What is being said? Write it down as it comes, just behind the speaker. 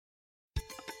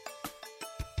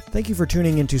Thank you for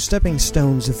tuning into Stepping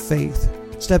Stones of Faith.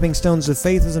 Stepping Stones of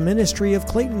Faith is a ministry of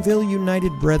Claytonville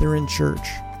United Brethren Church.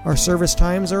 Our service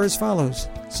times are as follows.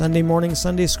 Sunday morning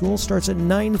Sunday school starts at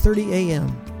 9:30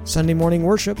 a.m. Sunday morning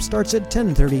worship starts at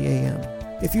 10:30 a.m.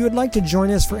 If you would like to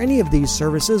join us for any of these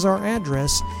services, our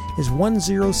address is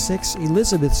 106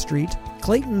 Elizabeth Street,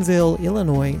 Claytonville,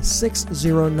 Illinois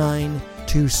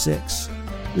 60926.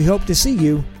 We hope to see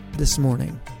you this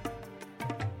morning.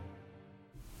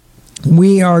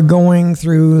 We are going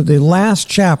through the last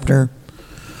chapter,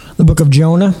 the book of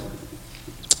Jonah,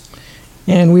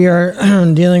 and we are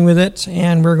dealing with it,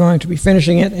 and we're going to be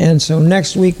finishing it, and so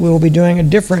next week we will be doing a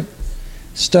different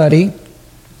study.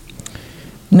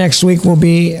 Next week we'll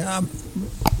be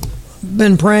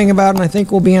been praying about, and I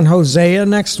think we'll be in Hosea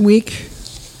next week.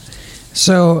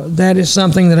 So that is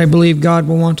something that I believe God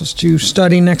will want us to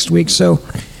study next week, so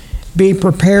be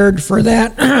prepared for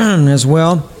that as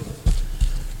well.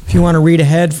 If you want to read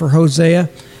ahead for Hosea,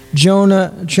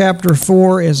 Jonah Chapter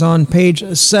 4 is on page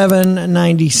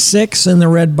 796 in the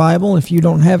Red Bible. If you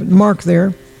don't have it marked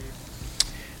there,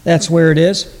 that's where it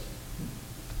is.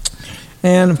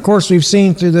 And, of course, we've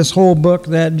seen through this whole book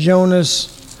that Jonah's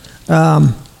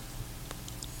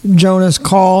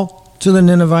call to the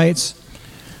Ninevites,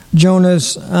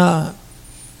 Jonah's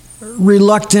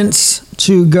reluctance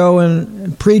to go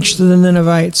and preach to the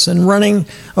Ninevites, and running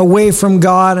away from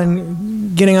God and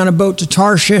getting on a boat to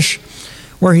Tarshish,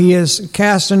 where he is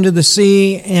cast into the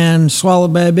sea and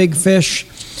swallowed by a big fish.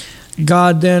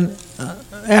 God then,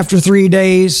 after 3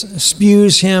 days,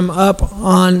 spews him up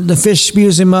on the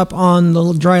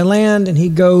dry land, and he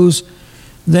goes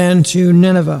then to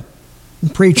Nineveh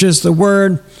and preaches the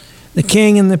word. The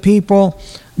king and the people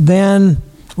then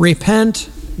repent.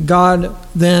 God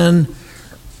then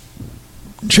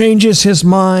changes his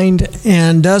mind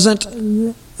and doesn't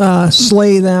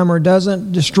slay them or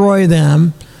doesn't destroy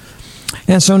them.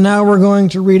 And so now we're going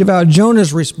to read about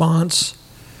Jonah's response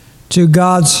to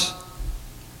God's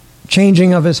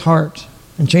changing of his heart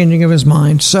and changing of his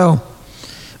mind. So,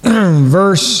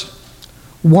 verse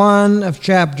 1 of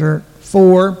chapter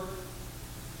 4.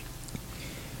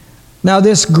 Now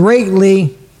this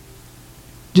greatly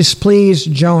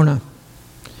displeased Jonah,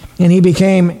 and he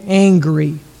became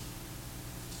angry.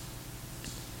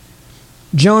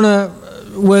 Jonah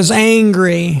was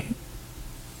angry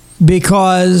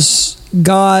because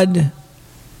God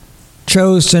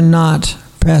chose to not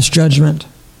pass judgment.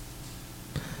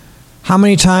 How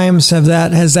many times has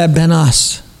that been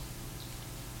us?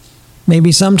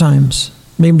 Maybe sometimes,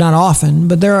 maybe not often,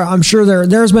 but I'm sure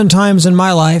there's been times in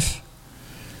my life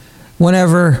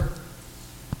whenever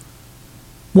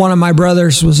one of my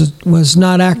brothers was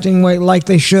not acting like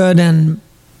they should, and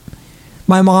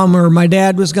my mom or my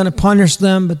dad was going to punish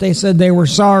them, but they said they were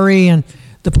sorry, and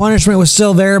the punishment was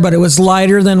still there, but it was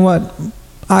lighter than what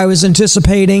I was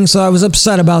anticipating, so I was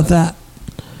upset about that.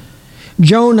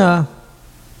 Jonah,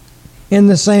 in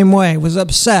the same way, was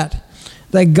upset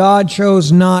that God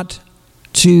chose not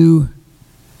to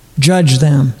judge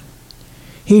them.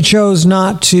 He chose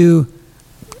not to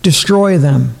destroy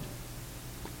them.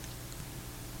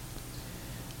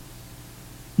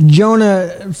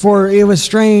 Jonah, for it was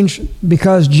strange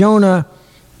because Jonah,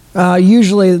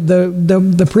 usually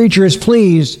the preacher is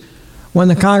pleased when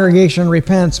the congregation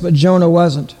repents, but Jonah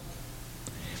wasn't.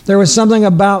 There was something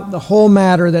about the whole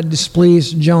matter that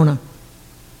displeased Jonah.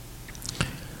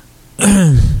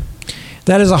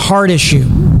 That is a hard issue.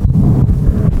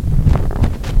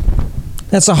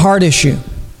 That's a hard issue.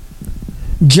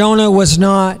 Jonah was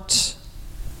not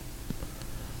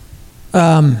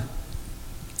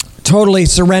totally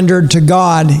surrendered to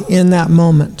God in that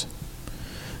moment.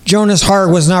 Jonah's heart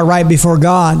was not right before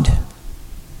God.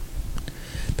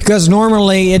 Because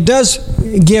normally it does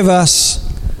give us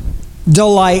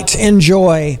delight and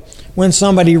joy when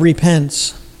somebody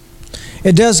repents.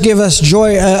 It does give us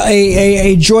joy,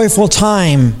 a joyful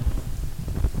time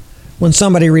when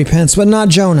somebody repents, but not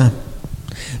Jonah.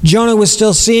 Jonah was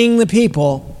still seeing the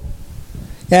people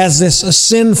as this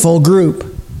sinful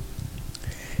group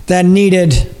that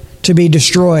needed to be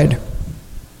destroyed.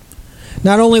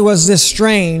 Not only was this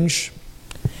strange,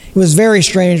 it was very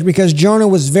strange because Jonah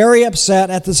was very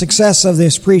upset at the success of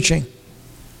this preaching.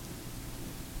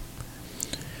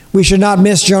 We should not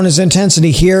miss Jonah's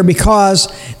intensity here because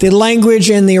the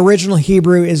language in the original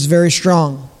Hebrew is very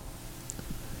strong.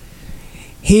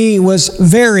 He was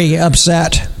very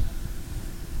upset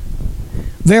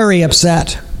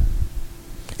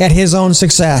at his own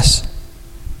success.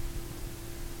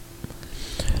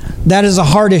 That is a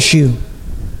hard issue.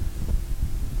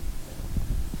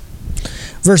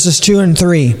 Verses 2 and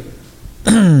 3.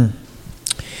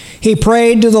 He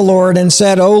prayed to the Lord and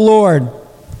said, "O Lord,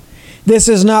 this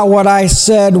is not what I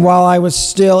said while I was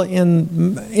still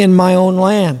in my own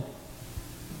land.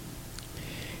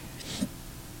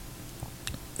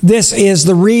 This is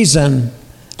the reason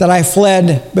that I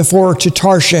fled before to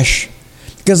Tarshish,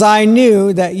 because I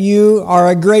knew that you are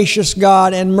a gracious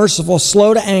God and merciful,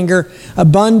 slow to anger,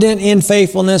 abundant in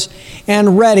faithfulness,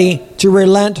 and ready to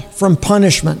relent from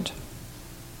punishment.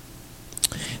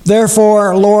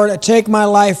 Therefore, Lord, take my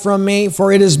life from me,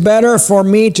 for it is better for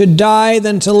me to die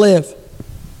than to live."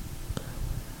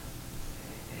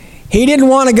 He didn't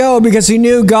want to go because he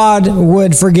knew God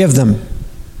would forgive them.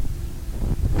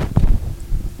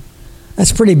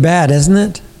 That's pretty bad, isn't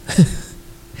it?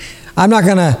 I'm not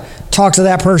going to talk to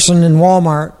that person in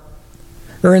Walmart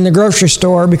or in the grocery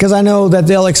store because I know that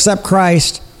they'll accept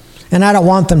Christ, and I don't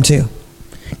want them to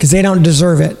because they don't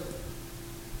deserve it.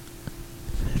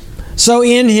 So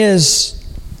in his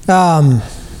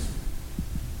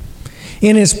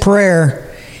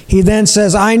prayer, he then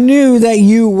says, "I knew that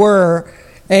you were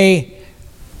a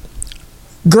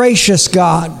gracious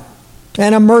God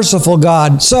and a merciful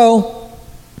God. So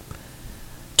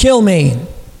kill me.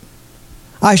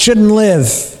 I shouldn't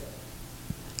live.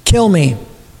 Kill me."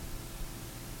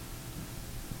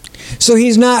 So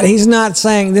he's not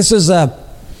saying this is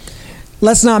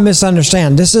let's not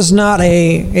misunderstand. This is not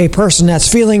a person that's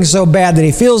feeling so bad that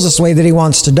he feels this way that he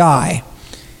wants to die.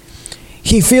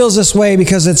 He feels this way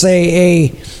because it's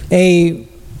a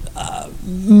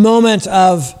moment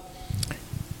of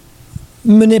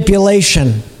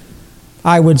manipulation,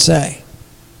 I would say.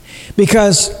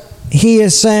 Because he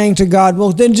is saying to God,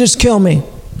 "Well, then just kill me.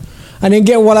 I didn't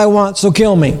get what I want, so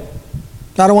kill me.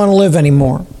 I don't want to live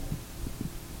anymore.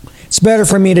 It's better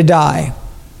for me to die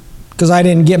because I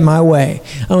didn't get my way.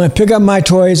 I'm going to pick up my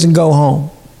toys and go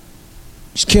home.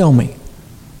 Just kill me."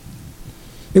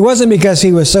 It wasn't because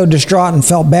he was so distraught and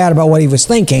felt bad about what he was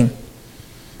thinking.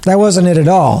 That wasn't it at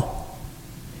all.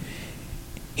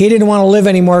 He didn't want to live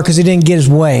anymore because he didn't get his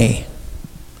way.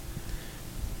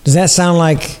 Does that sound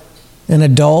like an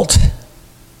adult?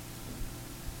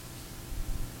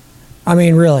 I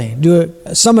mean, really,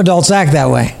 some adults act that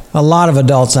way. A lot of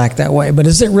adults act that way. But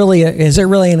is it really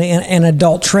an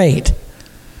adult trait?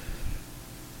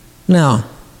 No.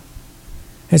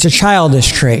 It's a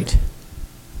childish trait.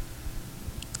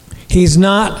 He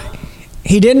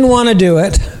didn't want to do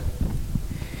it.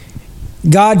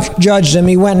 God judged him.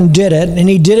 He went and did it, and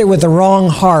he did it with the wrong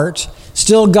heart.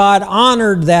 Still, God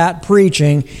honored that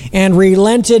preaching and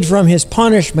relented from his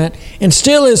punishment, and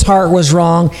still his heart was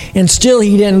wrong, and still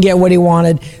he didn't get what he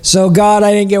wanted. So, "God,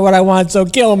 I didn't get what I wanted, so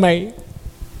kill me.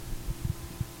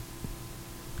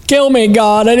 Kill me,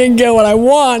 God, I didn't get what I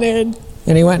wanted."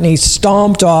 And he went and he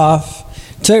stomped off,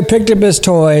 picked up his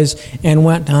toys, and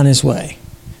went on his way,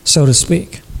 so to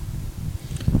speak.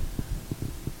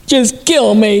 "Just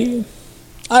kill me.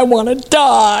 I want to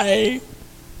die."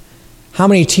 How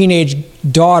many teenage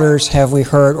daughters have we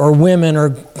heard, or women,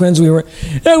 or friends we were,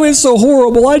 "That was so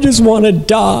horrible, I just want to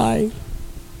die."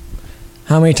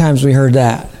 How many times we heard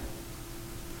that?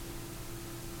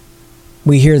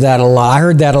 We hear that a lot. I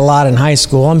heard that a lot in high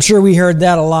school. I'm sure we heard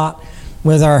that a lot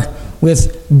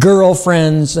with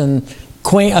girlfriends and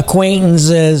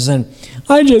acquaintances, and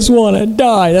 "I just want to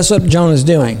die." That's what Jonah's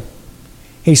doing.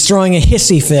 He's throwing a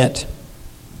hissy fit.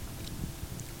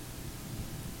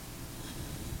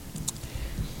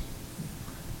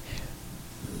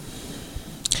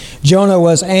 Jonah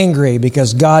was angry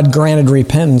because God granted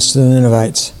repentance to the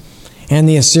Ninevites, and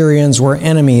the Assyrians were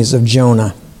enemies of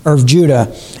Judah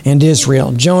and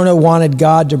Israel. Jonah wanted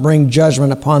God to bring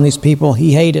judgment upon these people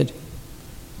he hated.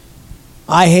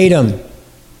 "I hate them,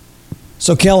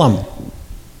 so kill them."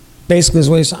 Basically is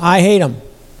what he said. I hate them.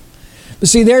 But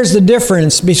see, there's the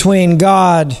difference between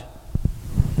God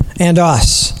and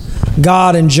us.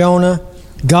 God and Jonah,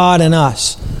 God and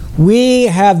us. We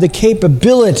have the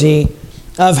capability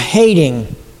of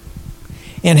hating,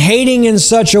 and hating in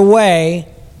such a way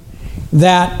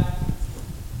that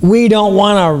we don't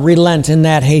want to relent in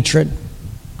that hatred.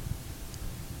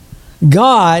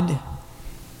 God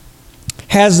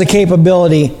has the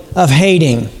capability of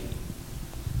hating,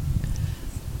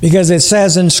 because it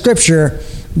says in Scripture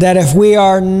that if we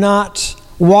are not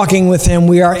walking with Him,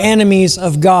 we are enemies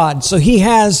of God. So He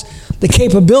has the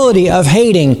capability of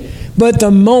hating, but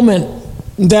the moment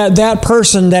that that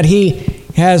person that He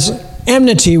has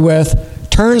enmity with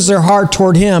turns their heart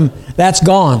toward Him, that's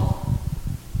gone.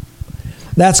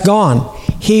 That's gone.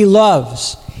 He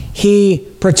loves, He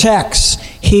protects,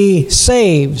 He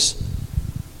saves,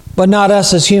 but not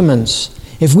us as humans.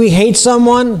 If we hate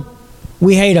someone,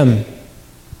 we hate them.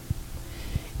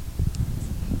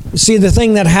 See, the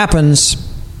thing that happens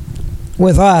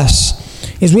with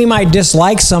us is we might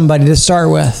dislike somebody to start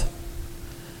with,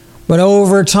 but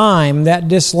over time, that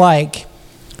dislike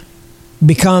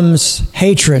becomes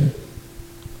hatred.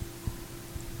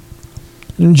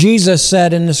 And Jesus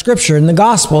said in the Scripture, in the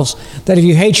Gospels, that if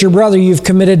you hate your brother, you've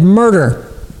committed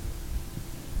murder.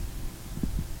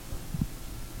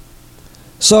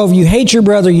 So if you hate your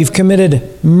brother, you've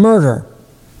committed murder.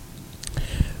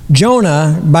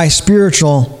 Jonah, by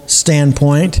spiritual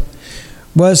standpoint,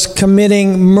 was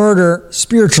committing murder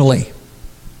spiritually.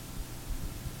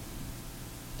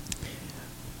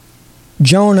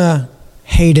 Jonah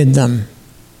hated them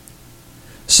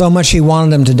so much he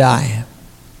wanted them to die.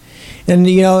 And,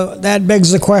 that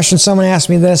begs the question. Someone asked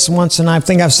me this once, and I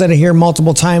think I've said it here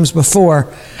multiple times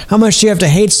before. How much do you have to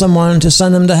hate someone to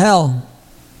send them to hell?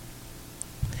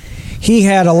 He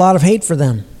had a lot of hate for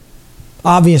them,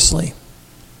 obviously.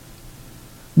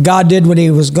 God did what he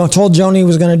told Jonah he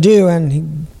was going to do,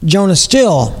 and Jonah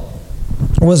still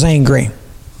was angry.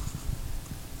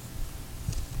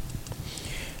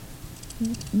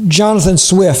 Jonathan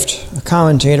Swift, a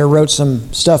commentator, wrote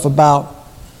some stuff about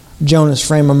Jonah's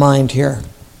frame of mind here.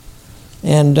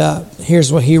 And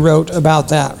here's what he wrote about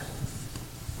that.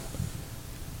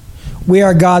 We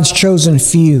are God's chosen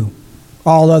few.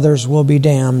 All others will be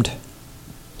damned.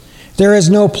 There is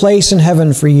no place in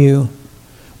heaven for you.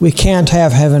 We can't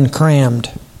have heaven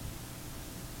crammed.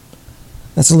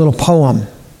 That's a little poem.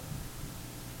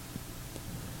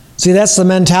 See, that's the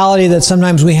mentality that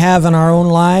sometimes we have in our own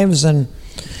lives, and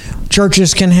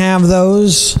churches can have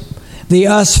those. The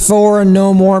us for and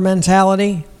no more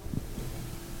mentality,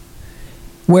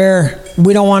 where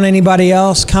we don't want anybody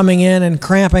else coming in and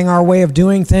cramping our way of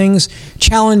doing things,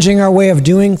 challenging our way of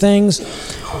doing things.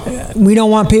 We don't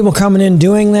want people coming in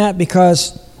doing that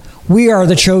because we are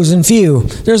the chosen few.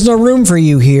 There's no room for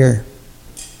you here.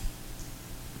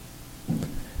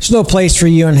 There's no place for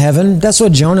you in heaven. That's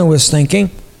what Jonah was thinking.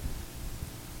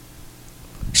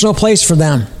 There's no place for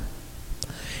them.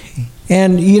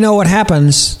 And you know what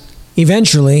happens?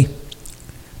 Eventually,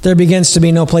 there begins to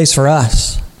be no place for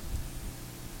us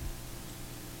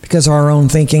because of our own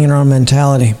thinking and our own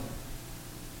mentality.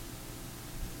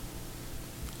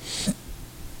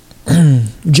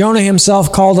 Jonah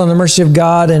himself called on the mercy of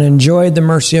God and enjoyed the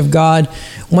mercy of God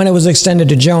when it was extended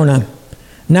to Jonah.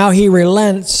 Now he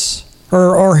relents,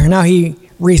 or now he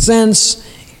resents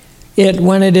it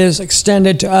when it is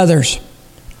extended to others.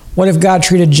 What if God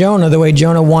treated Jonah the way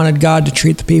Jonah wanted God to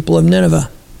treat the people of Nineveh?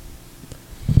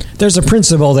 There's a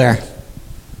principle there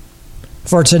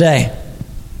for today,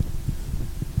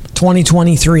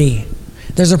 2023.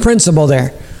 There's a principle there.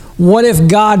 What if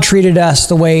God treated us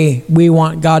the way we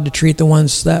want God to treat the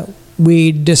ones that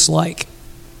we dislike?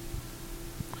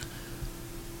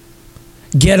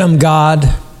 Get them, God.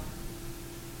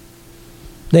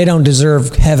 They don't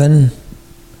deserve heaven.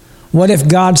 What if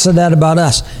God said that about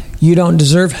us? You don't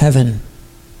deserve heaven.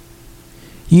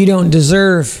 You don't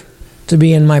deserve to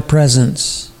be in my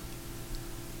presence.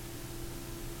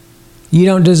 You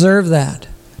don't deserve that.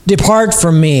 Depart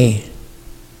from me,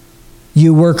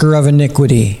 you worker of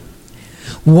iniquity.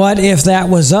 What if that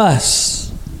was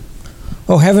us?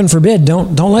 Oh, heaven forbid,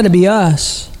 don't let it be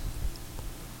us.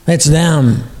 It's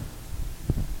them.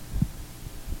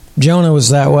 Jonah was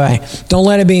that way. Don't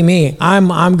let it be me.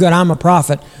 I'm good, I'm a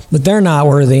prophet, but they're not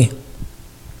worthy.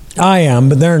 I am,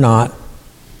 but they're not.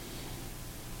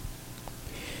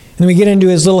 And we get into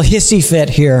his little hissy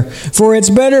fit here. For it's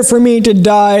better for me to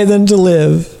die than to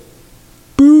live.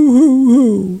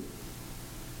 Boo-hoo-hoo.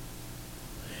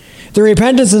 The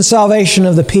repentance and salvation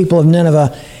of the people of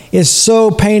Nineveh is so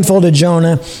painful to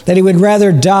Jonah that he would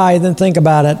rather die than think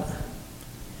about it.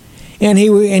 And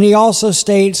he also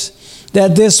states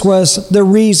that this was the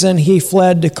reason he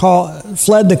fled the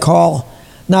call,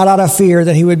 not out of fear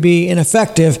that he would be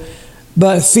ineffective,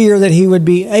 but fear that he would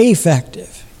be effective.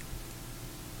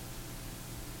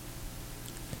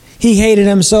 He hated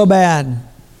him so bad.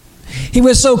 He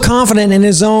was so confident in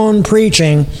his own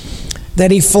preaching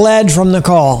that he fled from the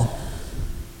call.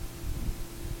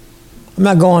 I'm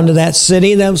not going to that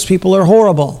city. Those people are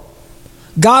horrible.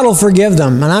 God will forgive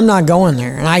them, and I'm not going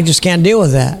there, and I just can't deal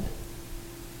with that.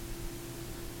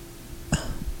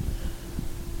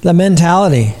 The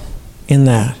mentality in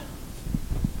that.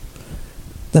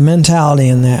 The mentality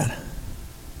in that.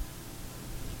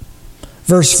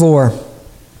 Verse 4.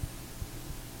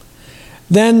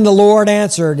 Then the Lord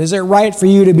answered, is it right for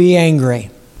you to be angry?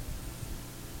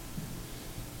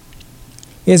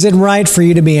 Is it right for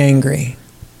you to be angry?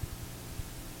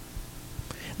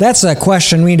 That's a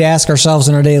question we need to ask ourselves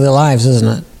in our daily lives,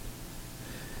 isn't it?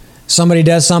 Somebody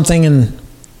does something and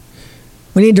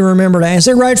We need to remember that. Is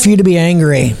it right for you to be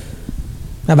angry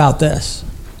about this?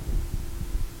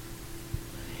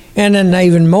 And then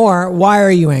even more, why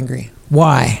are you angry?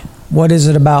 Why? What is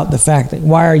it about the fact that,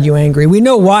 why are you angry? We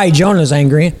know why Jonah's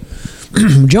angry.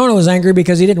 Jonah was angry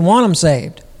because he didn't want them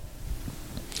saved.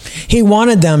 He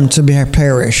wanted them to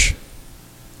perish.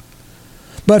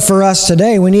 But for us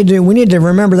today, we need to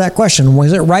remember that question.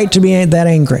 Was it right to be that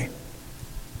angry?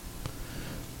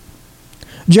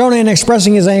 Jonah, in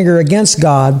expressing his anger against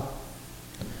God,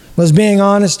 was being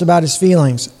honest about his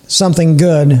feelings, something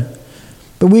good.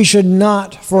 But we should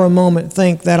not for a moment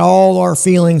think that all our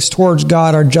feelings towards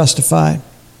God are justified.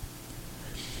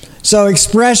 So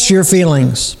express your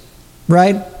feelings,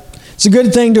 right? It's a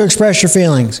good thing to express your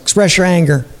feelings, express your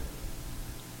anger.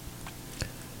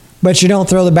 But you don't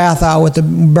throw the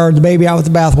baby out with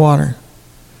the bathwater.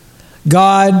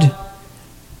 God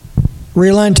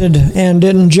relented and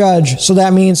didn't judge, so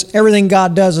that means everything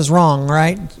God does is wrong,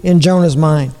 right? In Jonah's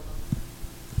mind.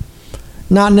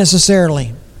 Not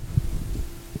necessarily.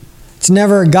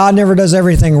 God never does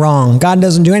everything wrong. God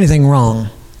doesn't do anything wrong.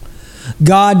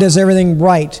 God does everything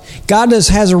right. God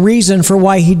has a reason for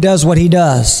why He does what He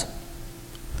does.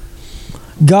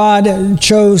 God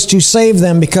chose to save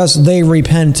them because they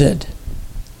repented.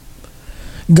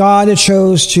 God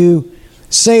chose to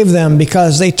save them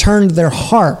because they turned their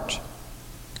heart.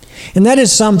 And that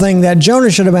is something that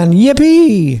Jonah should have been,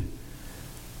 yippee!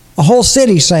 A whole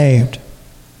city saved.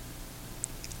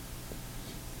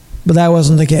 But that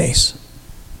wasn't the case.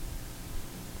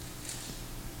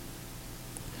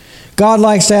 God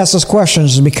likes to ask us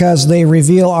questions because they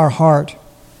reveal our heart.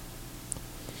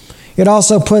 It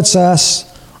also puts us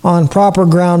on proper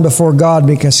ground before God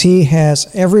because He has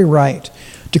every right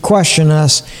to question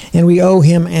us and we owe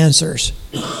Him answers.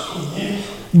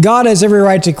 God has every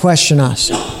right to question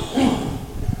us.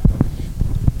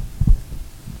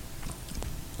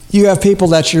 You have people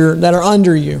that are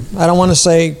under you. I don't want to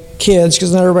say kids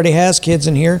because not everybody has kids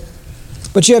in here.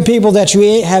 But you have people that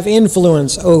you have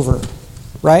influence over,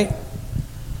 right?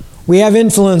 We have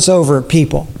influence over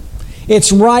people.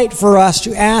 It's right for us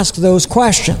to ask those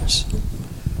questions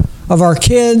of our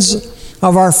kids,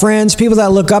 of our friends, people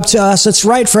that look up to us. It's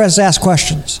right for us to ask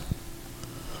questions.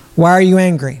 Why are you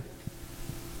angry?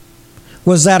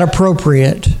 Was that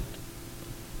appropriate?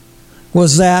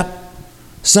 Was that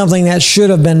something that should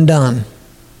have been done?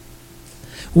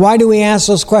 Why do we ask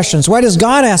those questions? Why does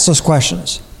God ask those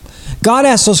questions? God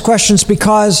asks those questions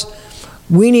because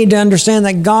we need to understand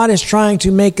that God is trying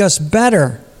to make us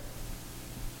better.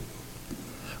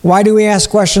 Why do we ask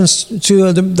questions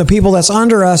to the people that's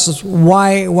under us?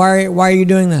 Why are you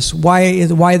doing this? Why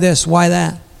this? Why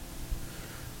that?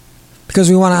 Because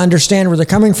we want to understand where they're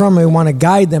coming from. We want to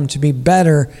guide them to be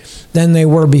better than they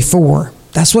were before.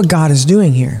 That's what God is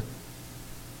doing here.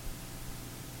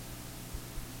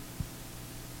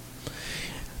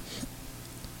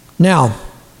 Now,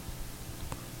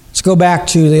 let's go back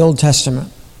to the Old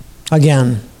Testament.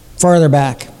 Again, farther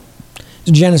back.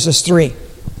 Genesis 3.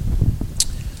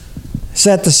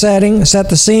 Set the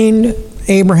scene.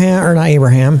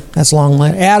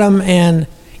 Adam and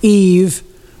Eve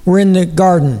were in the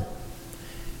garden.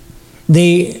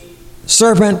 The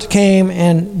serpent came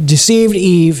and deceived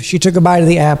Eve. She took a bite of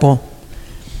the apple.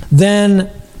 Then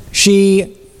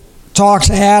she talked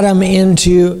Adam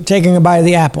into taking a bite of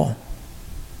the apple.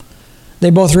 They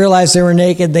both realized they were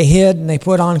naked. They hid and they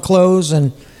put on clothes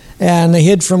and they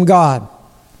hid from God.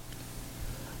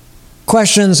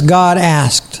 Questions God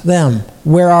asked them.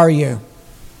 Where are you?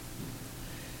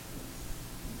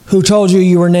 Who told you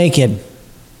you were naked?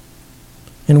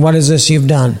 And what is this you've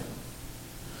done?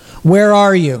 Where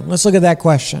are you? Let's look at that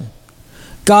question.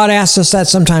 God asks us that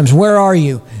sometimes. Where are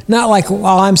you? Not like,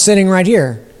 well, I'm sitting right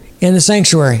here in the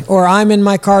sanctuary or I'm in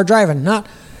my car driving.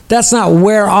 That's not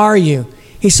where are you.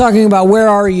 He's talking about where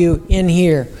are you in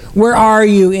here? Where are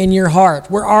you in your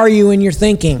heart? Where are you in your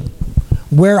thinking?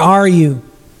 Where are you?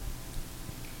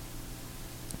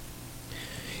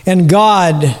 And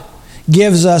God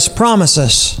gives us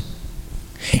promises.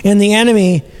 And the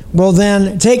enemy will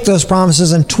then take those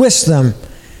promises and twist them.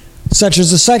 Such as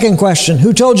the second question,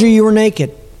 who told you you were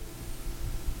naked?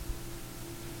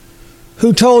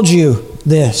 Who told you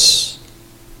this?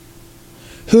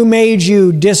 Who made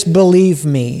you disbelieve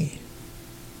me?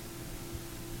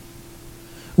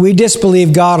 We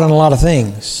disbelieve God on a lot of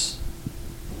things.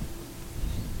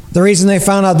 The reason they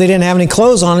found out they didn't have any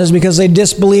clothes on is because they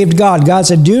disbelieved God. God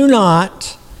said, do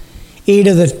not eat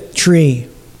of the tree.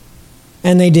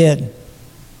 And they did.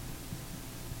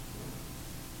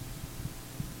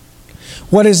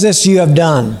 What is this you have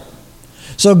done?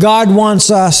 So God wants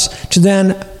us to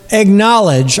then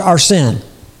acknowledge our sin.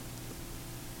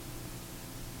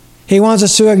 He wants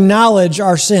us to acknowledge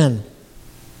our sin.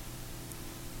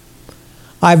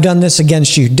 I've done this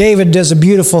against you. David does a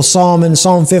beautiful psalm in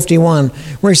Psalm 51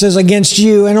 where he says, against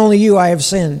you and only you I have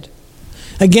sinned.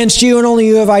 Against you and only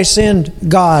you have I sinned,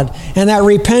 God. And that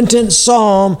repentant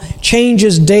psalm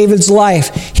changes David's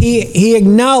life. He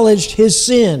acknowledged his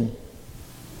sin.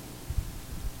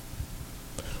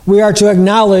 We are to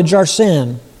acknowledge our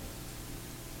sin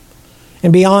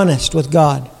and be honest with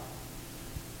God.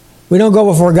 We don't go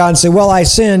before God and say, well, I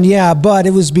sinned, yeah, but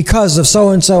it was because of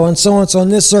so-and-so and so-and-so in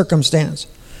this circumstance.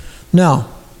 No.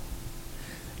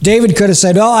 David could have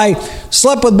said, oh, I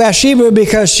slept with Bathsheba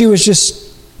because she was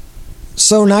just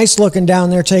so nice looking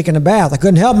down there taking a bath. I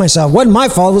couldn't help myself. It wasn't my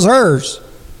fault, it was hers.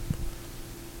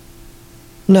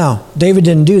 No, David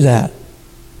didn't do that.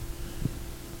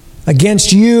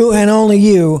 Against you and only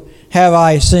you have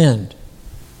I sinned.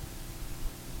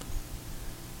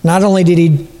 Not only did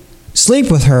he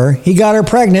sleep with her, he got her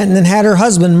pregnant and then had her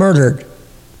husband murdered.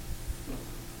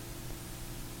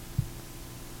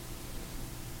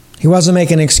 He wasn't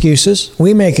making excuses.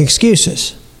 We make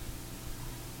excuses.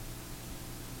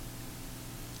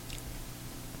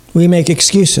 We make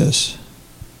excuses.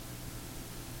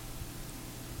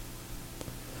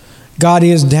 God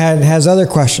has other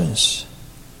questions.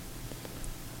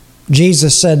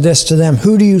 Jesus said this to them,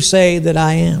 who do you say that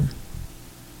I am?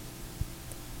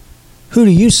 Who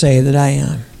do you say that I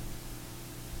am?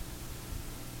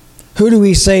 Who do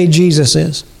we say Jesus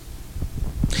is?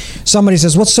 Somebody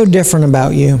says, what's so different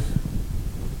about you?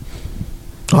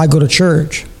 I go to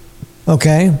church.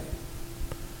 Okay.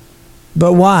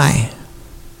 But why?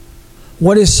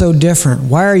 What is so different?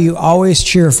 Why are you always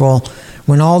cheerful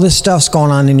when all this stuff's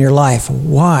going on in your life?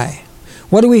 Why?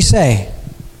 What do we say?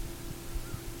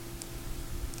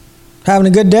 Having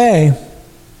a good day.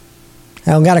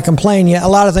 I don't got to complain yet.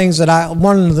 One of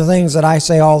the things that I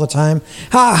say all the time,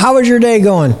 how is your day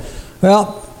going?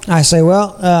 Well, I say,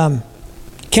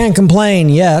 can't complain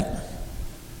yet.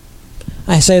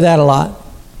 I say that a lot.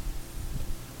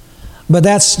 But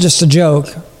that's just a joke.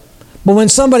 But when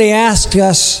somebody asks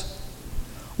us,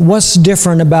 what's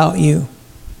different about you?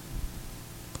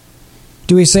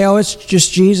 Do we say, oh, it's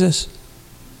just Jesus?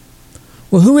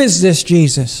 Well, who is this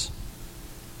Jesus?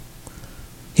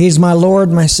 He's my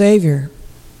Lord, my Savior.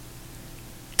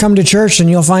 Come to church and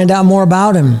you'll find out more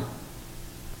about Him.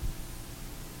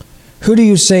 Who do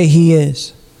you say He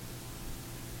is?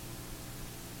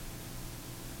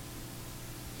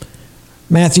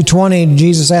 Matthew 20,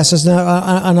 Jesus asks us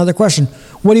another question.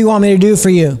 What do you want me to do for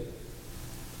you?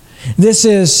 This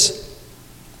is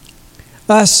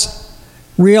us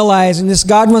realizing this.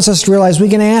 God wants us to realize we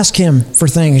can ask Him for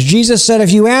things. Jesus said,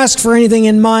 if you ask for anything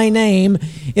in my name,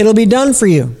 it'll be done for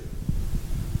you.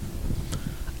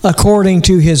 According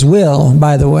to His will,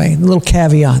 by the way. A little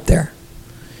caveat there.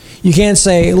 You can't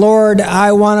say, Lord,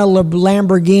 I want a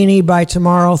Lamborghini by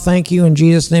tomorrow. Thank you. In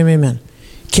Jesus' name, amen.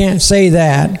 Can't say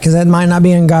that because that might not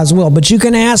be in God's will. But you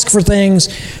can ask for things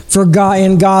for God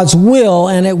in God's will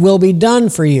and it will be done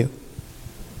for you.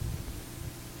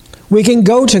 We can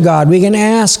go to God. We can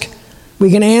ask.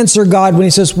 We can answer God when He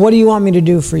says, what do you want me to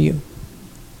do for you?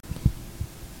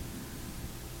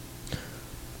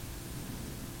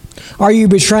 Are you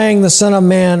betraying the Son of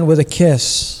Man with a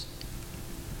kiss?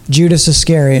 Judas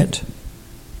Iscariot.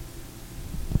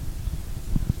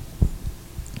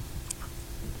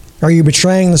 Are you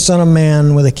betraying the Son of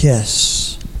Man with a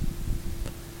kiss?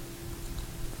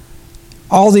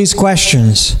 All these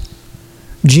questions,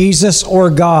 Jesus or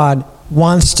God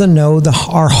wants to know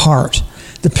our heart,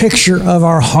 the picture of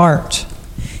our heart.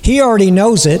 He already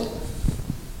knows it.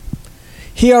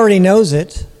 He already knows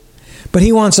it, but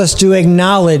He wants us to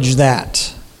acknowledge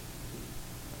that.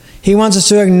 He wants us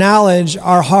to acknowledge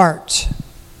our heart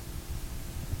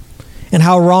and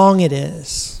how wrong it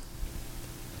is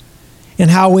and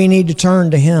how we need to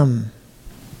turn to Him.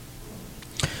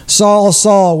 Saul,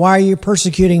 Saul, why are you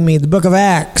persecuting me? The book of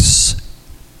Acts.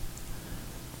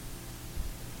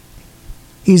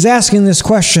 He's asking this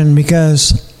question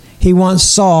because he wants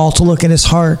Saul to look at his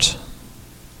heart.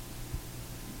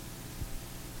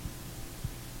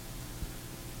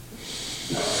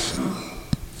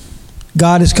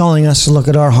 God is calling us to look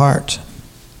at our heart.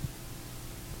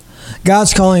 God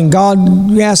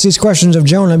asked these questions of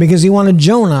Jonah because He wanted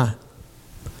Jonah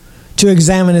to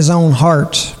examine his own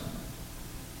heart.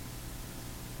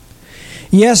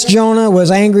 Yes, Jonah was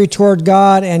angry toward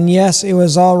God, and yes, it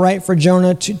was all right for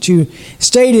Jonah to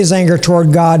state his anger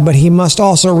toward God, but he must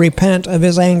also repent of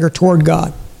his anger toward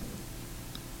God.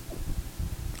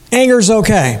 Anger's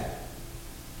okay.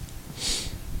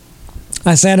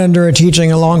 I sat under a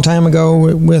teaching a long time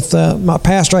ago with my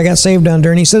pastor I got saved under,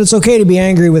 and he said it's okay to be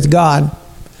angry with God.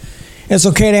 It's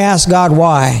okay to ask God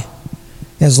why,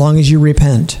 as long as you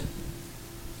repent.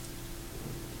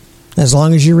 As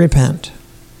long as you repent.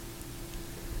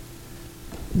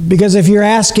 Because if you're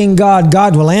asking God,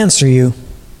 God will answer you.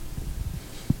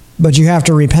 But you have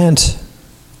to repent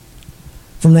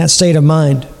from that state of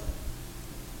mind.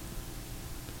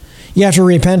 You have to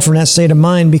repent from that state of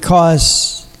mind,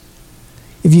 because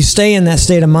if you stay in that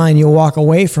state of mind, you'll walk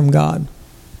away from God.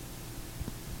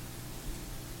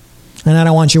 And I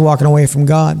don't want you walking away from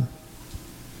God.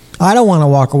 I don't want to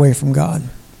walk away from God.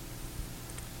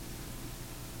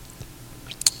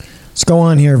 Let's go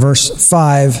on here, verse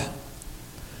 5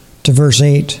 to verse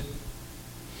 8.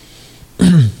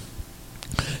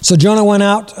 So Jonah went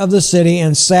out of the city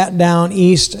and sat down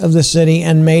east of the city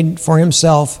and made for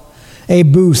himself a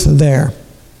booth there.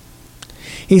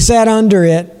 He sat under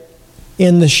it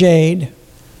in the shade,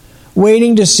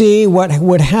 waiting to see what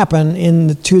would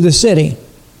happen to the city.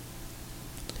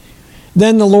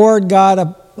 Then the Lord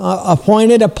God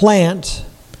appointed a plant,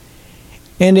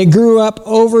 and it grew up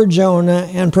over Jonah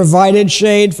and provided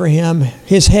shade for him,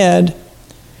 his head,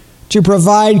 to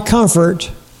provide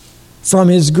comfort from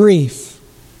his grief.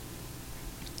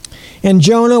 And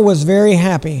Jonah was very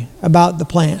happy about the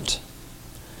plant.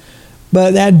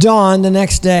 But at dawn the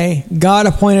next day, God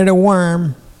appointed a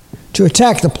worm to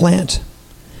attack the plant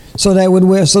so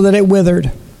that it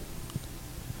withered.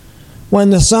 When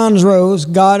the sun rose,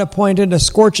 God appointed a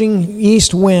scorching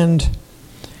east wind,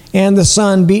 and the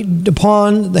sun beat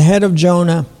upon the head of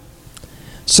Jonah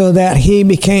so that he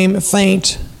became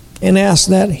faint and asked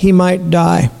that he might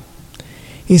die.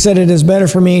 He said, "It is better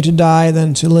for me to die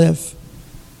than to live."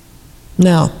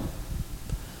 Now,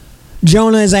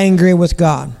 Jonah is angry with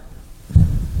God.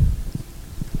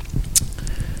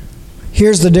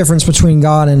 Here's the difference between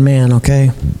God and man,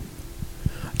 okay?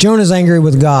 Jonah's angry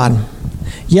with God,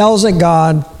 yells at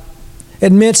God,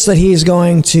 admits that he's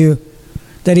going to,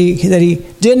 that he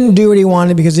didn't do what he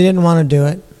wanted because he didn't want to do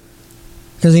it,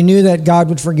 because he knew that God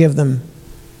would forgive them.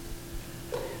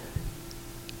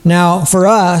 Now, for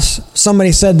us,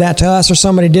 somebody said that to us, or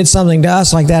somebody did something to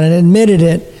us like that and admitted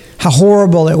it, how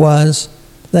horrible it was,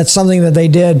 that's something that they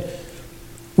did,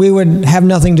 we would have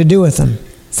nothing to do with them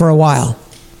for a while,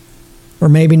 or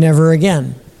maybe never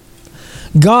again.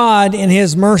 God, in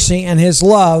His mercy and His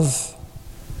love,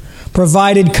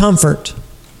 provided comfort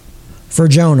for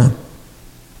Jonah.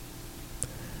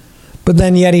 But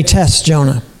then yet He tests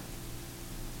Jonah.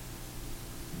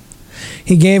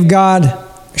 He gave God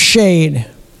shade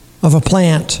of a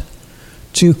plant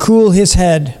to cool his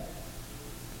head.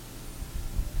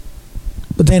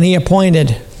 But then He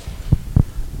appointed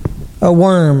a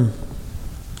worm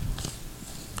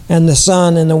and the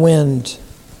sun and the wind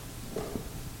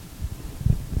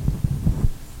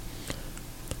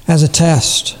as a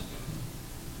test.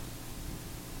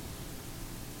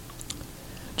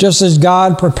 Just as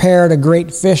God prepared a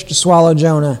great fish to swallow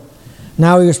Jonah,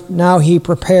 now He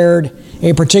prepared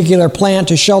a particular plant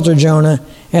to shelter Jonah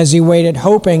as he waited,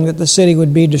 hoping that the city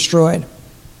would be destroyed.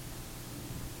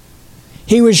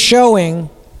 He was showing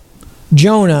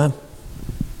Jonah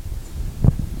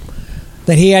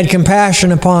that he had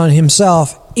compassion upon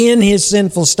himself in his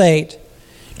sinful state,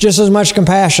 just as much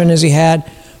compassion as he had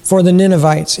for the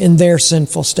Ninevites in their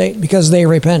sinful state, because they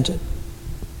repented.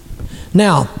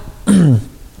 Now,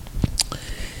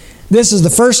 this is the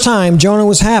first time Jonah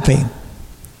was happy.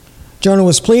 Jonah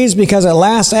was pleased because at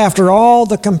last, after all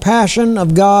the compassion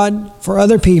of God for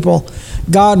other people,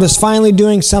 God was finally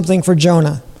doing something for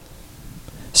Jonah.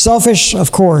 Selfish,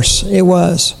 of course, it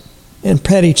was, and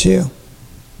petty too.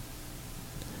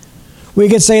 We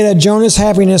could say that Jonah's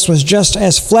happiness was just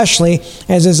as fleshly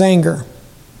as his anger.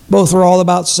 Both were all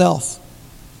about self.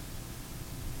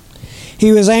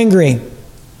 He was angry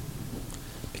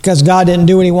because God didn't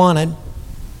do what He wanted.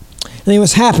 And he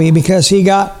was happy because he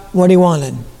got what he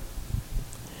wanted.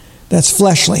 That's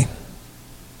fleshly.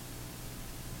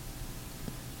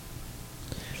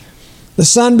 The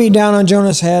sun beat down on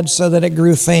Jonah's head so that it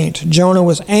grew faint. Jonah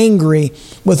was angry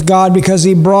with God because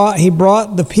he brought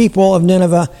the people of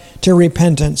Nineveh to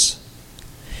repentance.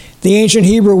 The ancient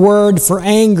Hebrew word for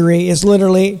angry is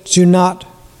literally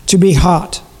to be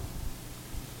hot.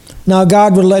 Now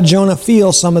God would let Jonah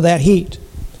feel some of that heat.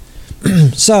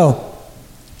 So,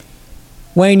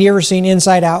 Wayne, you ever seen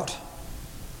Inside Out?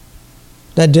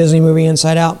 That Disney movie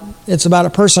Inside Out? It's about a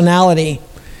personality.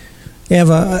 You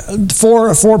have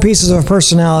four pieces of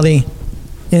personality,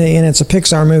 and it's a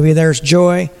Pixar movie. There's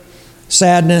joy,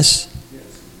 sadness,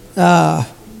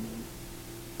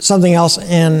 something else,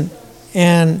 and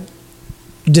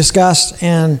disgust,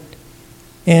 and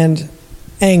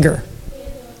anger.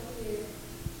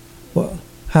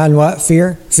 And what?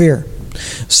 Fear? Fear.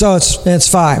 So it's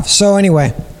 5. So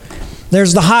anyway,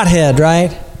 there's the hothead,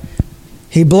 right?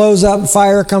 He blows up,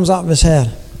 fire comes off his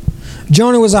head.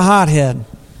 Jonah was a hothead.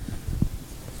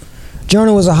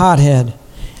 Jonah was a hothead.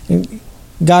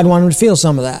 God wanted him to feel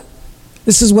some of that.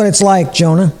 This is what it's like,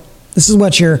 Jonah. This is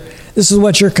what you're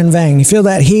conveying. You feel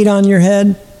that heat on your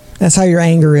head? That's how your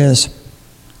anger is.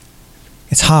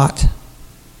 It's hot.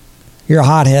 You're a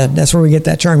hothead. That's where we get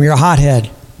that term. You're a hothead.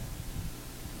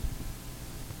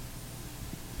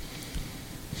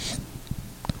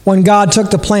 When God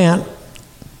took the plant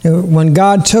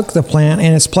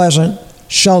and its pleasant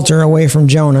shelter away from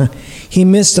Jonah, he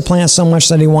missed the plant so much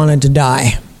that he wanted to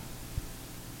die.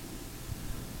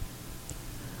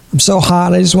 I'm so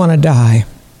hot, I just want to die.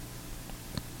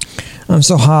 I'm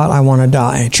so hot, I want to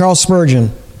die. Charles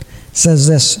Spurgeon says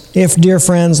this: if, dear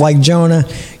friends, like Jonah,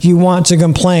 you want to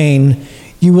complain,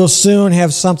 you will soon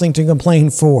have something to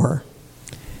complain for.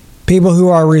 People who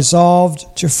are resolved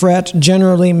to fret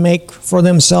generally make for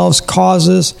themselves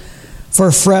causes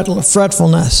for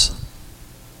fretfulness.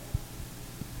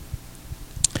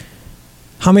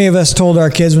 How many of us told our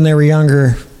kids when they were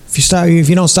younger, if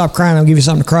you don't stop crying, I'll give you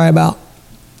something to cry about?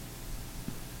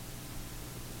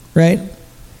 Right?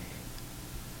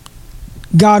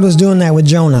 God was doing that with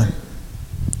Jonah.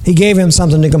 He gave him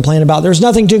something to complain about. There's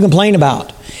nothing to complain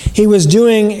about. He was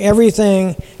doing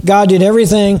everything, God did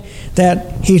everything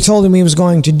that he told him he was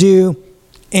going to do,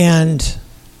 and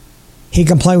he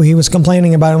was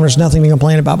complaining about it, and there's nothing to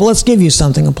complain about. But let's give you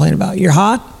something to complain about. You're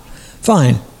hot?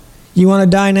 Fine. You want to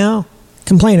die now?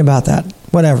 Complain about that.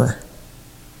 Whatever.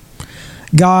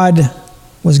 God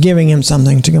was giving him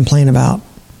something to complain about.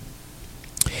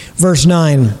 Verse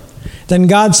 9. Then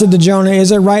God said to Jonah,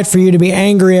 is it right for you to be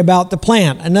angry about the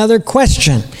plant? Another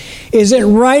question. Is it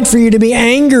right for you to be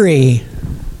angry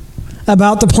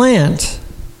about the plant?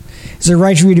 Is it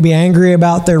right for you to be angry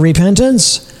about their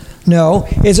repentance? No.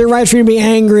 Is it right for you to be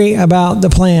angry about the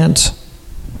plant?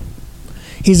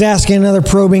 He's asking another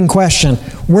probing question.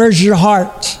 Where's your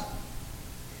heart?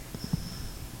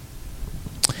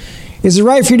 Is it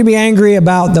right for you to be angry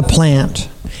about the plant?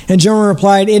 And Jonah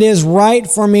replied, it is right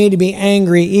for me to be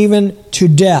angry, even to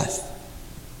death.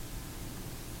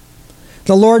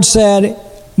 The Lord said,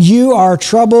 you are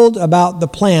troubled about the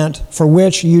plant for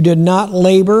which you did not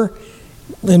labor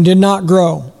and did not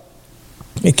grow.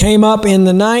 It came up in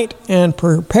the night and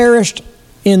perished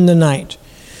in the night.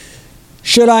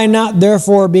 Should I not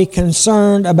therefore be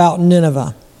concerned about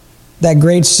Nineveh, that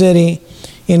great city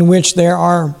in which there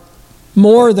are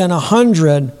more than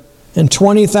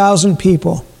 120,000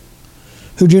 people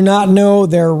who do not know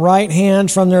their right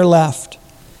hand from their left,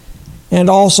 and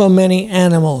also many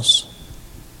animals?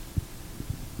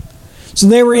 So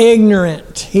they were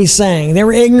ignorant, he's saying. They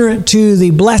were ignorant to the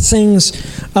blessings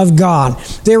of God.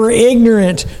 They were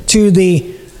ignorant to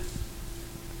the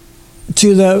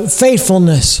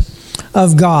faithfulness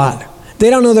of God.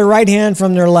 They don't know their right hand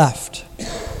from their left.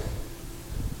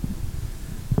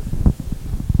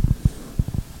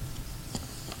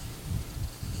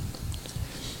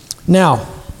 Now,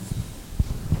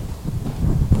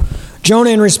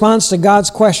 Jonah, in response to God's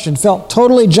question, felt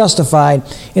totally justified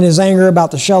in his anger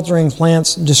about the sheltering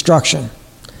plant's destruction.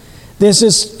 This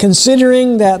is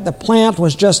considering that the plant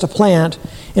was just a plant,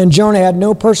 and Jonah had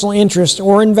no personal interest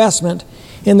or investment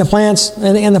in the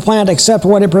plant except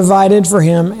what it provided for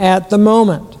him at the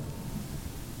moment.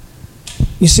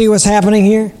 You see what's happening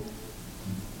here?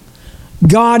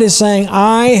 God is saying,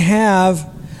 I have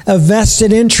a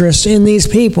vested interest in these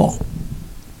people.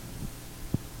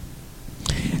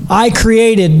 I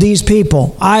created these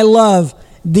people. I love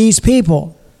these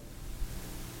people.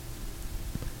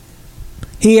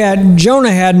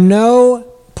 Jonah had not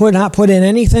put in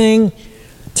anything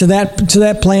to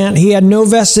that plant. He had no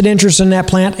vested interest in that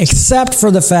plant except for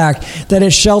the fact that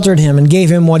it sheltered him and gave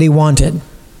him what he wanted.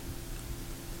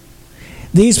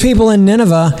 These people in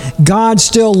Nineveh, God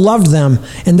still loved them,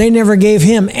 and they never gave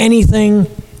him anything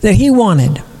that he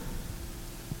wanted.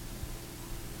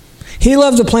 He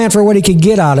loved the plant for what he could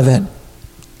get out of it.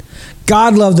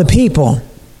 God loved the people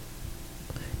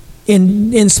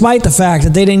in spite of the fact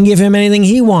that they didn't give him anything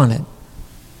he wanted.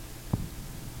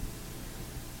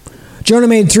 Jonah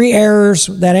made 3 errors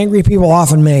that angry people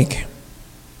often make.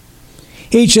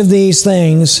 Each of these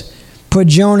things put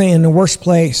Jonah in the worst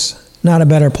place, not a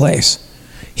better place.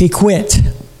 He quit.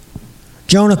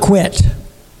 Jonah quit.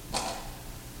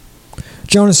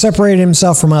 Jonah separated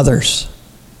himself from others.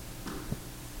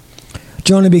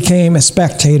 Jonah became a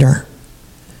spectator.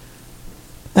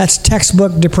 That's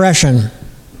textbook depression.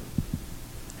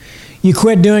 You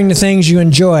quit doing the things you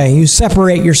enjoy. You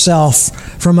separate yourself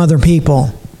from other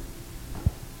people.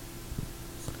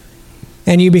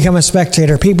 And you become a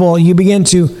spectator. You begin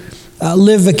to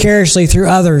live vicariously through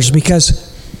others because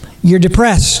you're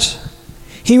depressed.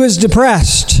 He was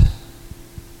depressed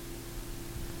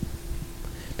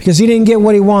because he didn't get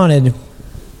what he wanted.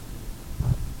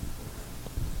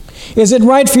 Is it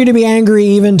right for you to be angry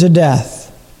even to death?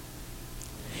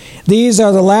 These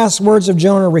are the last words of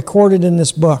Jonah recorded in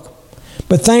this book.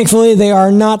 But thankfully, they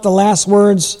are not the last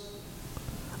words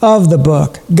of the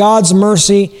book. God's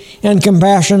mercy and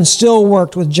compassion still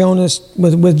worked with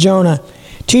Jonah,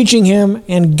 teaching him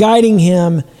and guiding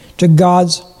him to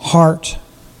God's heart.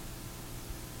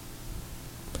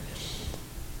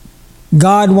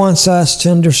 God wants us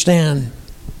to understand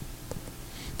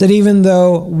that even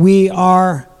though we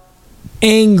are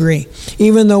angry,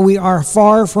 even though we are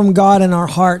far from God in our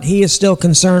heart, He is still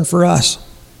concerned for us.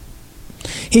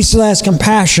 He still has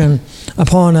compassion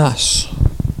upon us.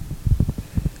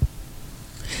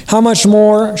 How much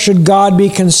more should God be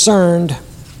concerned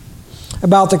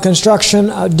about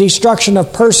the destruction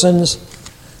of persons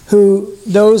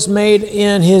those made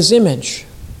in His image?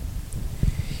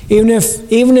 Even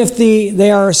if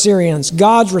they are Assyrians,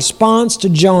 God's response to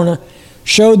Jonah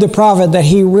showed the prophet that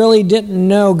he really didn't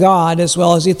know God as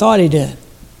well as he thought he did.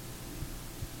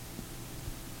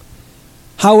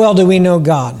 How well do we know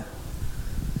God?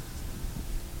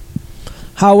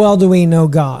 How well do we know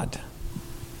God?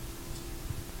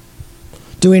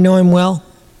 Do we know Him well?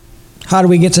 How do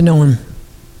we get to know Him?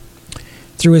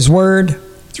 Through His Word,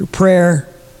 through prayer,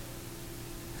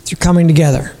 through coming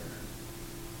together.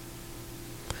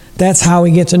 That's how we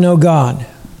get to know God.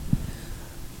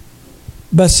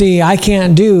 But see, I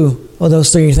can't do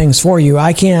those three things for you.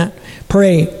 I can't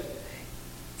pray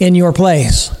in your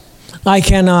place. I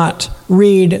cannot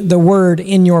read the Word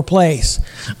in your place.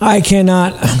 I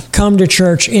cannot come to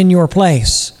church in your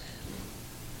place.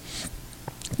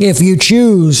 If you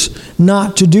choose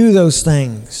not to do those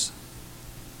things,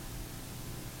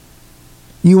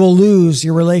 you will lose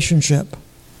your relationship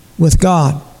with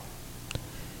God.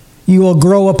 You will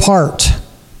grow apart.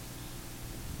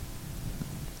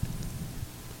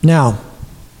 Now,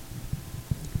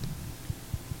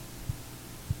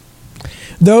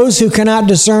 those who cannot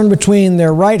discern between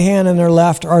their right hand and their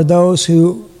left are those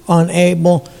who are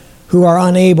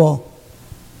unable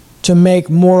to make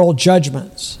moral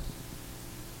judgments.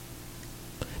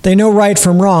 They know right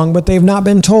from wrong, but they've not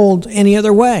been told any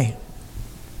other way.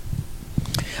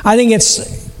 I think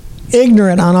it's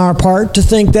ignorant on our part to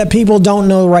think that people don't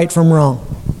know right from wrong.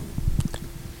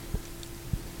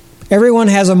 Everyone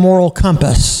has a moral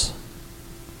compass.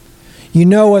 You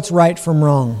know what's right from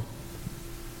wrong.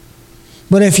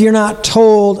 But if you're not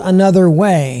told another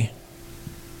way,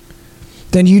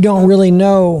 then you don't really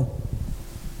know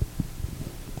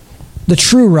the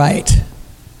true right.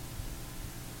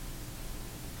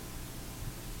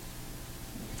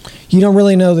 You don't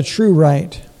really know the true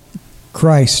right,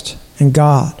 Christ and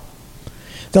God.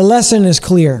 The lesson is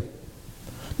clear.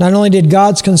 Not only did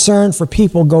God's concern for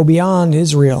people go beyond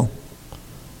Israel,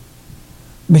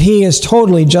 but He is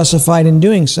totally justified in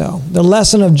doing so. The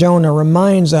lesson of Jonah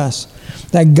reminds us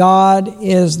that God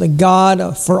is the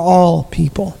God for all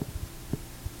people.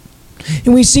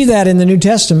 And we see that in the New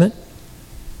Testament.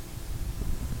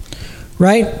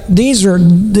 Right?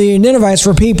 The Ninevites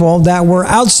were people that were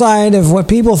outside of what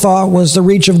people thought was the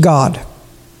reach of God.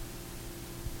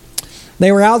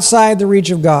 They were outside the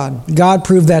reach of God. God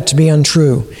proved that to be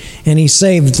untrue, and He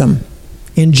saved them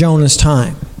in Jonah's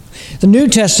time. The New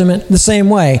Testament, the same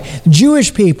way.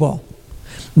 Jewish people,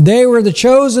 they were the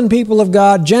chosen people of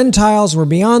God. Gentiles were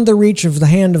beyond the reach of the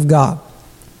hand of God.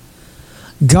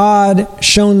 God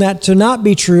shown that to not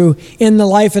be true in the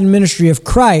life and ministry of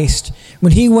Christ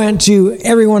when He went to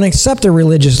everyone except the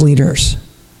religious leaders,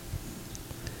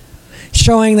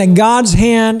 showing that God's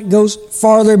hand goes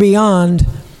farther beyond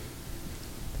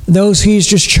those He's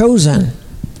just chosen.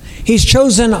 He's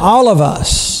chosen all of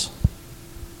us,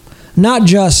 not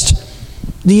just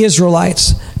the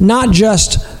Israelites, not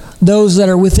just those that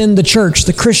are within the church,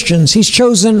 the Christians. He's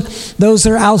chosen those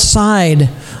that are outside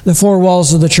the four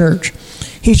walls of the church.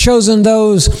 He's chosen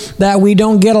those that we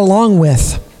don't get along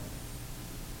with.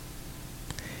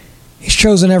 He's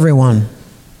chosen everyone.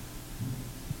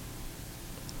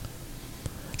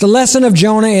 The lesson of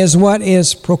Jonah is what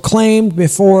is proclaimed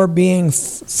before being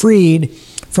freed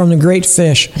from the great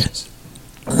fish.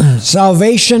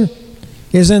 Salvation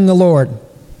is in the Lord,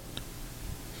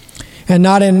 and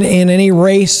not in any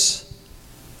race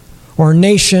or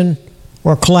nation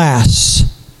or class.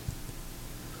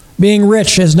 Being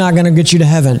rich is not going to get you to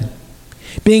heaven.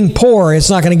 Being poor, it's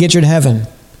not going to get you to heaven.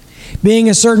 Being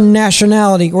a certain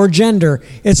nationality or gender,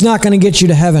 it's not going to get you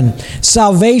to heaven.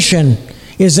 Salvation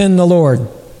is in the Lord.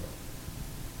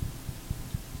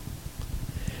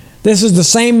 This is the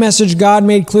same message God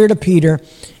made clear to Peter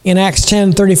in Acts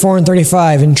 10:34 and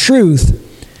 35. In truth,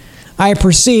 I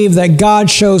perceive that God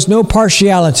shows no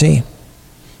partiality,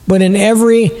 but in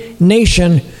every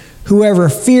nation, whoever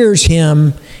fears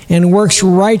him and works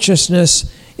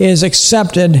righteousness is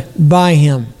accepted by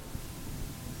him.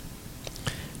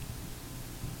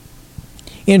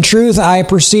 In truth, I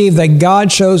perceive that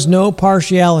God shows no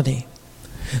partiality.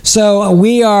 So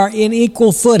we are in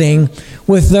equal footing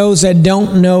with those that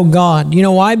don't know God. You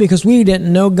know why? Because we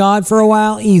didn't know God for a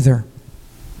while either.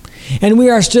 And we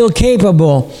are still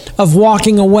capable of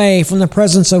walking away from the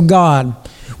presence of God.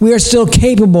 We are still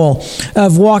capable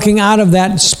of walking out of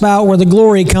that spout where the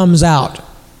glory comes out.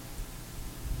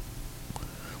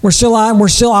 We still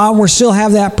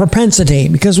have that propensity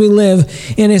because we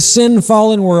live in a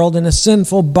sin-fallen world, in a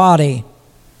sinful body.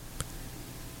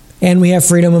 And we have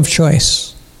freedom of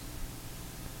choice.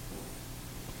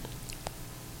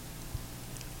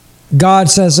 God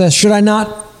says this, should I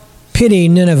not pity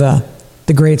Nineveh,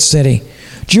 the great city?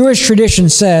 Jewish tradition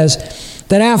says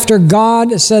that after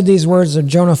God said these words of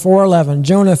Jonah 4:11,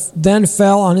 Jonah then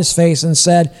fell on his face and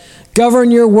said,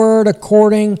 govern your word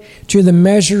according to the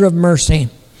measure of mercy.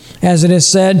 As it is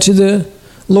said, to the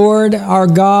Lord our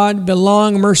God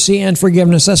belong mercy and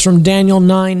forgiveness. That's from Daniel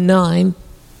 9:9.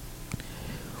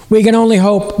 We can only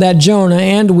hope that Jonah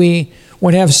and we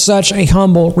would have such a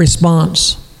humble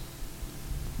response.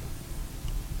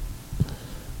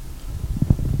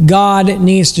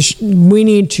 We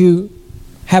need to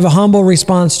have a humble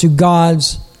response to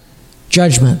God's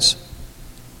judgments.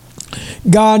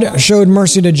 God showed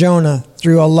mercy to Jonah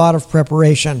through a lot of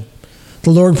preparation. The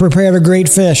Lord prepared a great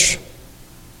fish.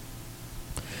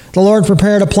 The Lord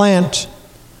prepared a plant.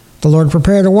 The Lord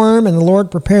prepared a worm, and the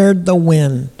Lord prepared the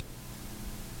wind.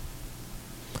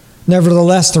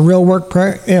 Nevertheless, the real work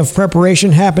of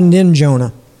preparation happened in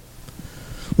Jonah.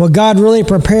 What God really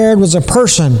prepared was a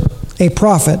person, a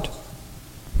prophet.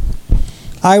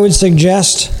 I would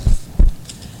suggest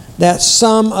that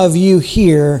some of you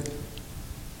here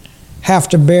have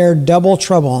to bear double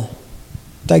trouble,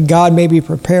 that God may be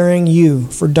preparing you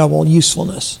for double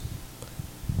usefulness.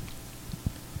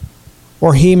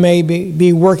 Or he may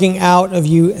be working out of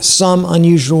you some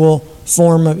unusual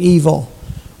form of evil,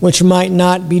 which might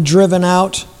not be driven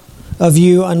out of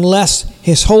you unless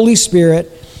his Holy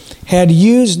Spirit had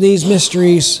used these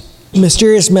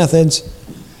mysterious methods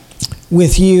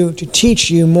with you to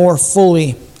teach you more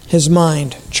fully his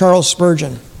mind. Charles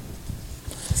Spurgeon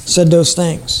said those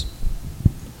things.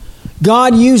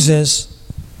 God uses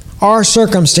our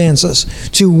circumstances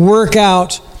to work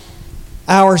out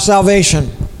our salvation.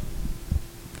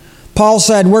 Paul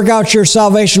said, work out your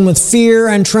salvation with fear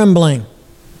and trembling.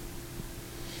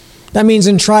 That means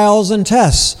in trials and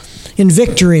tests, in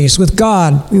victories with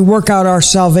God, we work out our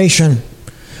salvation.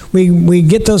 We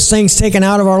get those things taken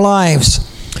out of our lives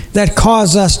that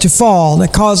cause us to fall,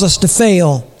 that cause us to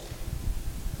fail.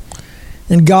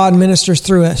 And God ministers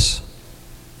through us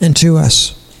and to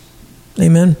us.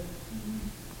 Amen.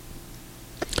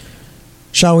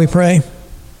 Shall we pray?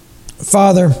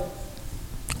 Father,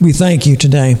 we thank you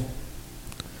today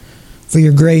for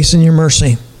your grace and your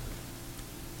mercy.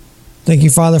 Thank you,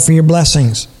 Father, for your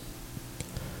blessings.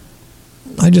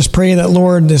 I just pray that,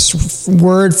 Lord, this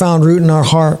word found root in our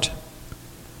heart,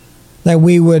 that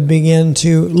we would begin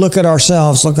to look at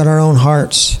ourselves, look at our own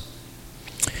hearts,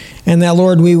 and that,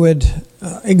 Lord, we would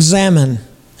examine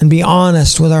and be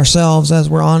honest with ourselves as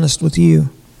we're honest with you.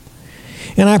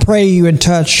 And I pray you would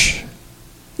touch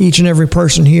each and every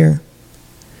person here.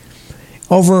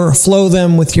 Overflow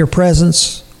them with your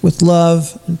presence, with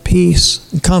love and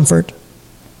peace and comfort,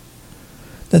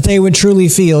 that they would truly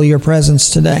feel your presence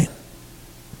today.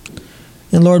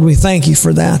 And Lord, we thank you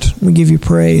for that. We give you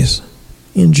praise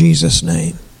in Jesus'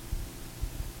 name.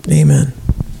 Amen.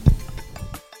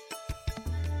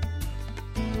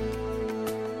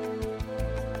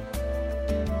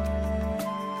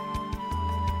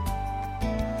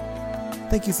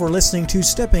 Thank you for listening to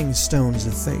Stepping Stones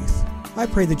of Faith. I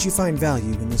pray that you find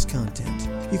value in this content.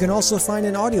 You can also find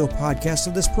an audio podcast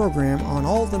of this program on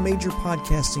all the major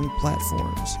podcasting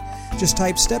platforms. Just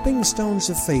type Stepping Stones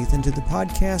of Faith into the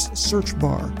podcast search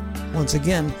bar. Once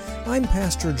again, I'm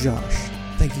Pastor Josh.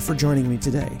 Thank you for joining me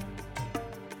today.